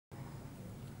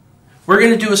we're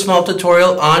going to do a small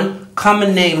tutorial on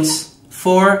common names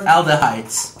for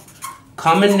aldehydes.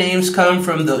 Common names come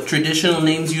from the traditional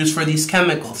names used for these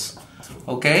chemicals.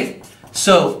 Okay?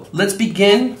 So, let's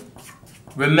begin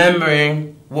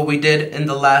remembering what we did in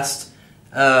the last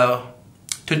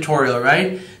tutorial,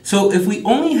 right? So, if we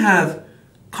only have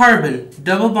carbon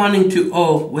double bonding to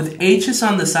O with H's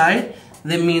on the side,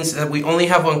 that means that we only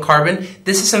have one carbon.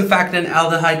 This is in fact an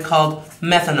aldehyde called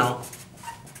methanol.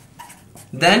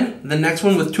 Then the next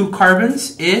one with two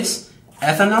carbons is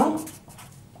ethanol.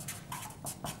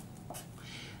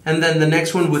 And then the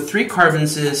next one with three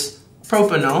carbons is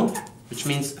propanol, which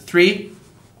means three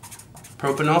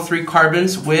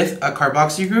carbons with a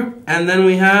carboxy group. And then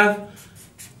we have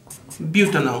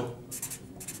butanol.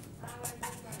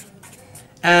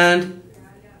 And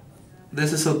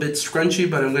this is a bit scrunchy,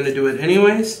 but I'm going to do it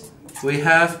anyways. We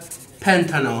have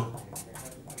pentanol.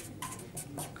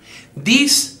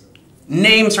 These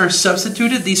names are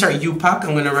substituted. These are UPOC.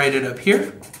 I'm going to write it up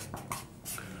here.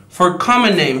 For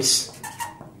common names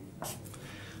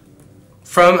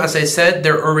from, as I said,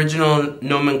 their original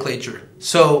nomenclature.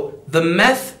 So the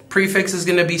meth prefix is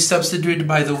going to be substituted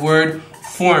by the word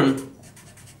form.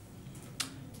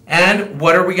 And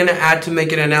what are we going to add to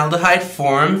make it an aldehyde?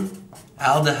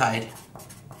 Formaldehyde.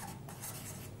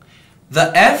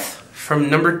 The F from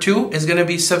number 2 is going to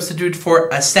be substituted for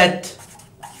acet.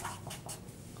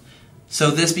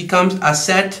 So this becomes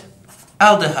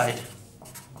acetaldehyde.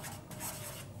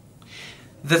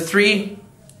 The 3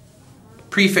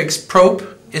 prefix prop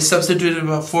is substituted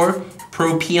for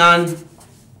propion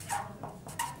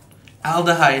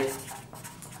aldehyde.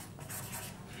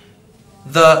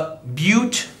 The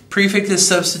but prefix is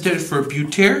substituted for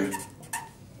butyr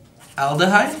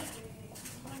aldehyde.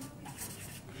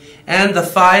 And the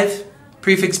 5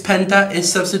 prefix penta is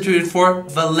substituted for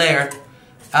valer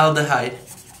aldehyde.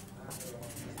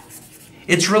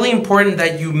 It's really important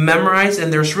that you memorize,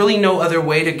 and there's really no other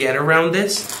way to get around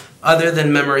this other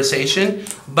than memorization.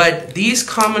 But these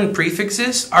common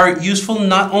prefixes are useful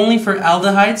not only for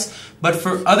aldehydes, but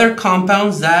for other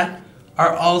compounds that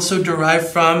are also derived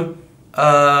from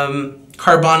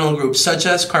carbonyl groups, such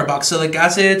as carboxylic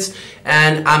acids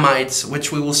and amides,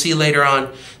 which we will see later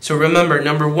on. So remember,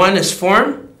 number 1 is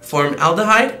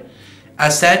formaldehyde.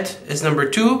 Acet is number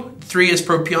 2. 3 is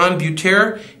propion.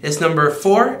 Butyr is number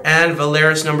 4. And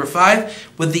valer is number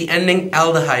 5 with the ending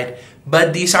aldehyde.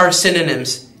 But these are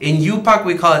synonyms. In UPOC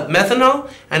we call it methanol,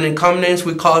 and in common names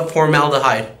we call it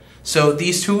formaldehyde. So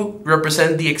these two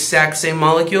represent the exact same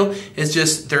molecule. It's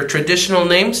just their traditional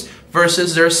names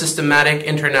versus their systematic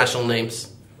international names.